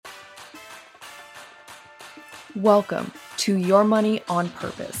Welcome to Your Money on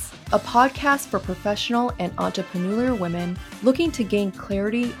Purpose, a podcast for professional and entrepreneurial women looking to gain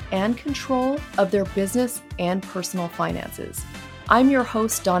clarity and control of their business and personal finances. I'm your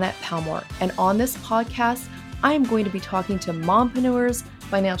host, Dawnette Palmore, and on this podcast, I am going to be talking to mompreneurs,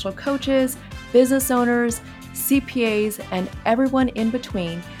 financial coaches, business owners, CPAs, and everyone in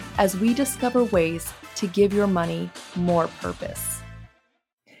between as we discover ways to give your money more purpose.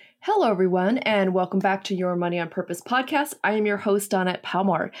 Hello, everyone, and welcome back to Your Money on Purpose podcast. I am your host, Dawnette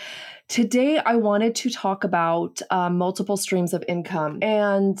Palmore. Today, I wanted to talk about multiple streams of income.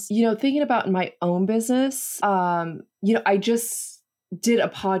 And, thinking about in my own business, I just did a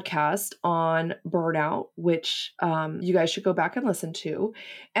podcast on burnout, which you guys should go back and listen to.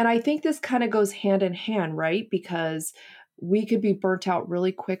 And I think this kind of goes hand in hand, right? Because we could be burnt out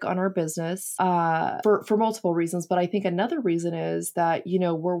really quick on our business for multiple reasons. But I think another reason is that,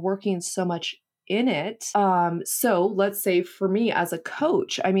 we're working so much in it. So let's say for me as a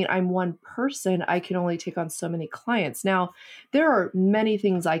coach, I'm one person, I can only take on so many clients. Now, there are many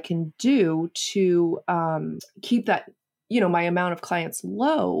things I can do to keep that, my amount of clients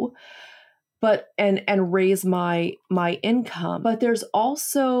low, but and raise my income. But there's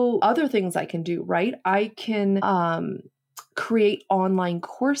also other things I can do, right? I can create online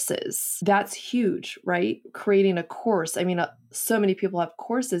courses. That's huge, right? Creating a course. So many people have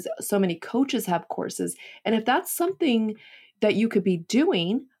courses, so many coaches have courses. And if that's something that you could be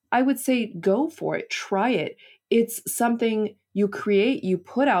doing, I would say go for it, try it. It's something you create, you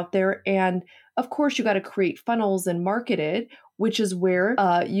put out there. And of course, you got to create funnels and market it, which is where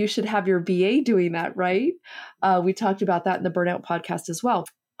you should have your VA doing that, right? We talked about that in the Burnout podcast as well.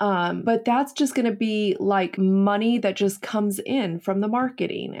 But that's just going to be like money that just comes in from the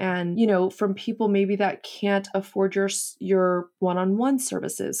marketing and, from people maybe that can't afford your one-on-one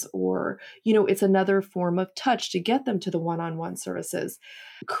services, or, it's another form of touch to get them to the one-on-one services.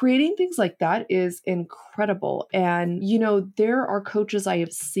 Creating things like that is incredible. And, there are coaches I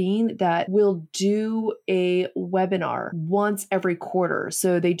have seen that will do a webinar once every quarter.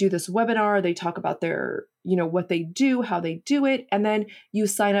 So they do this webinar, they talk about their what they do, how they do it, and then you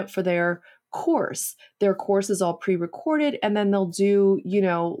sign up for their course. Their course is all pre-recorded, and then they'll do,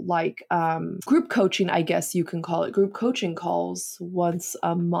 group coaching, I guess you can call it, group coaching calls once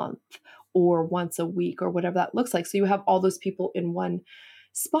a month or once a week or whatever that looks like. So you have all those people in one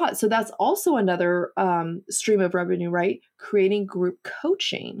spot. So that's also another stream of revenue, right? Creating group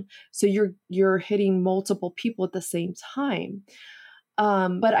coaching. So you're hitting multiple people at the same time.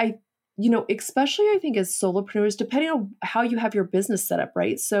 But especially I think as solopreneurs, depending on how you have your business set up,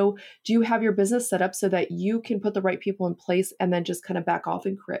 right? So do you have your business set up so that you can put the right people in place and then just kind of back off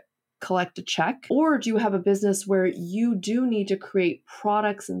and collect a check? Or do you have a business where you do need to create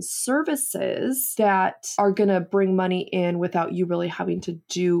products and services that are going to bring money in without you really having to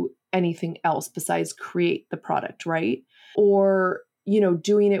do anything else besides create the product, right? Or,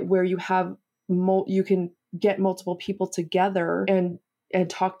 doing it where you have you can get multiple people together and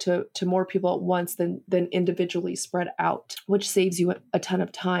talk to more people at once than individually spread out, which saves you a ton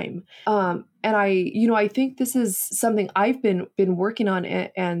of time. And I think this is something I've been working on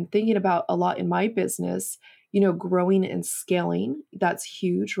and thinking about a lot in my business, growing and scaling. That's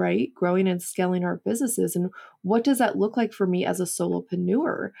huge, right? Growing and scaling our businesses. And what does that look like for me as a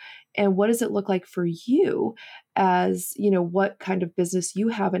solopreneur? And what does it look like for you as, what kind of business you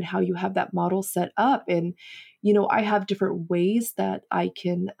have and how you have that model set up? And, I have different ways that I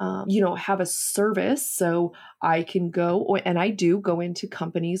can, have a service. So I can go, and I do go into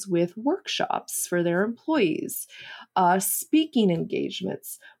companies with workshops for their employees, speaking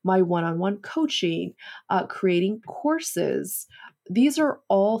engagements, my one-on-one coaching, creating courses. These are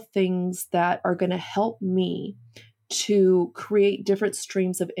all things that are going to help me to create different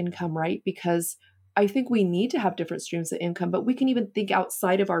streams of income, right? Because I think we need to have different streams of income, but we can even think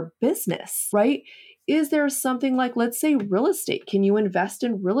outside of our business, right? Is there something like, let's say, real estate? Can you invest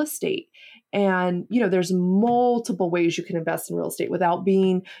in real estate? And, there's multiple ways you can invest in real estate without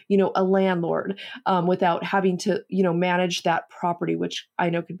being, a landlord, without having to, manage that property, which I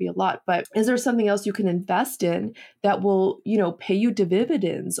know could be a lot. But is there something else you can invest in that will, pay you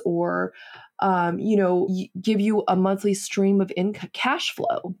dividends or, give you a monthly stream of income, cash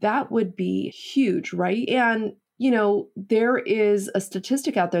flow? That would be huge, right? And there is a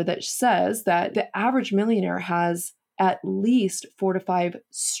statistic out there that says that the average millionaire has at least 4 to 5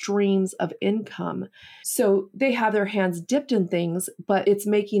 streams of income. So they have their hands dipped in things, but it's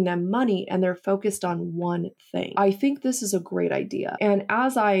making them money and they're focused on one thing. I think this is a great idea. And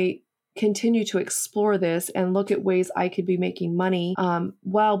as I continue to explore this and look at ways I could be making money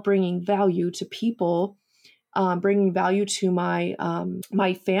while bringing value to people, bringing value to my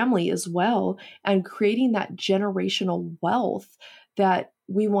family as well, and creating that generational wealth that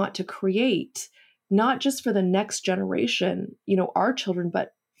we want to create, not just for the next generation, our children,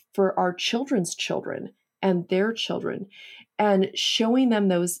 but for our children's children and their children, and showing them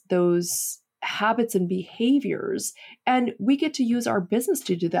those habits and behaviors. And we get to use our business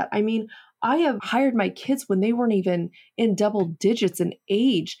to do that. I mean, I have hired my kids when they weren't even in double digits in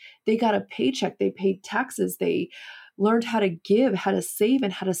age. They got a paycheck, they paid taxes, they learned how to give, how to save,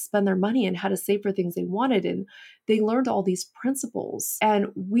 and how to spend their money, and how to save for things they wanted. And they learned all these principles. And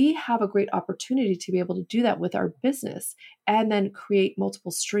we have a great opportunity to be able to do that with our business, and then create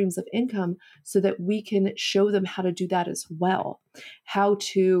multiple streams of income so that we can show them how to do that as well. How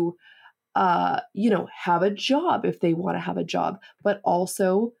to, have a job if they want to have a job, but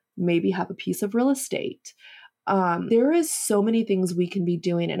also maybe have a piece of real estate. There is so many things we can be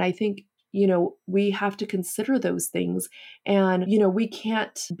doing. And I think, we have to consider those things. And, we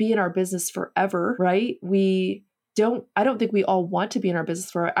can't be in our business forever, right? I don't think we all want to be in our business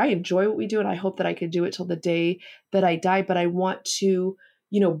forever. I enjoy what we do, and I hope that I could do it till the day that I die, but I want to,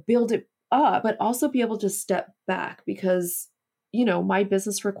 build it up, but also be able to step back, because my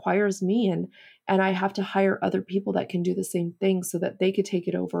business requires me, and I have to hire other people that can do the same thing so that they could take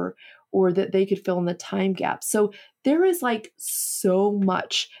it over, or that they could fill in the time gap. So there is like so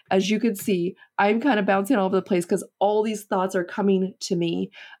much, as you can see, I'm kind of bouncing all over the place because all these thoughts are coming to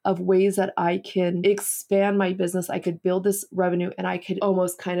me of ways that I can expand my business. I could build this revenue, and I could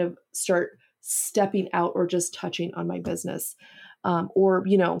almost kind of start stepping out or just touching on my business, or,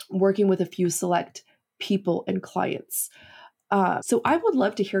 working with a few select people and clients. So I would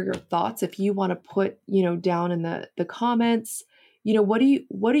love to hear your thoughts. If you want to put, down in the comments, what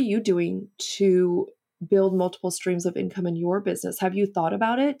are you doing to build multiple streams of income in your business? Have you thought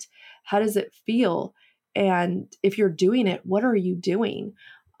about it? How does it feel? And if you're doing it, what are you doing?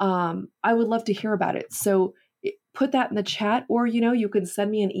 I would love to hear about it. So put that in the chat, or, you can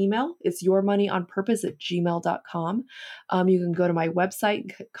send me an email. It's yourmoneyonpurpose@gmail.com. You can go to my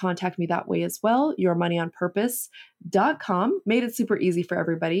website, contact me that way as well, yourmoneyonpurpose.com. Made it super easy for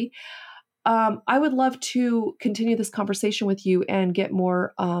everybody. I would love to continue this conversation with you and get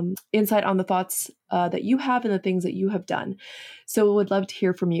more insight on the thoughts that you have and the things that you have done. So I would love to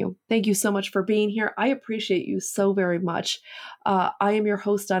hear from you. Thank you so much for being here. I appreciate you so very much. I am your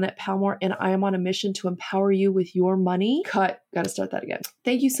host, Donette Palmore, and I am on a mission to empower you with your money. Got to start that again.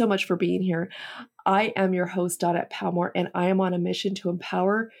 Thank you so much for being here. I am your host, Donette Palmore, and I am on a mission to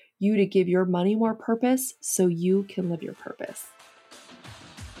empower you to give your money more purpose so you can live your purpose.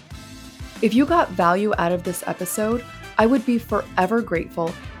 If you got value out of this episode, I would be forever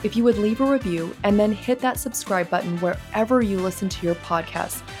grateful if you would leave a review and then hit that subscribe button wherever you listen to your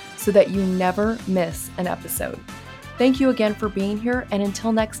podcast so that you never miss an episode. Thank you again for being here, and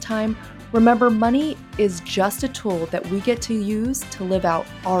until next time, remember, money is just a tool that we get to use to live out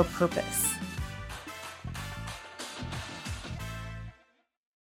our purpose.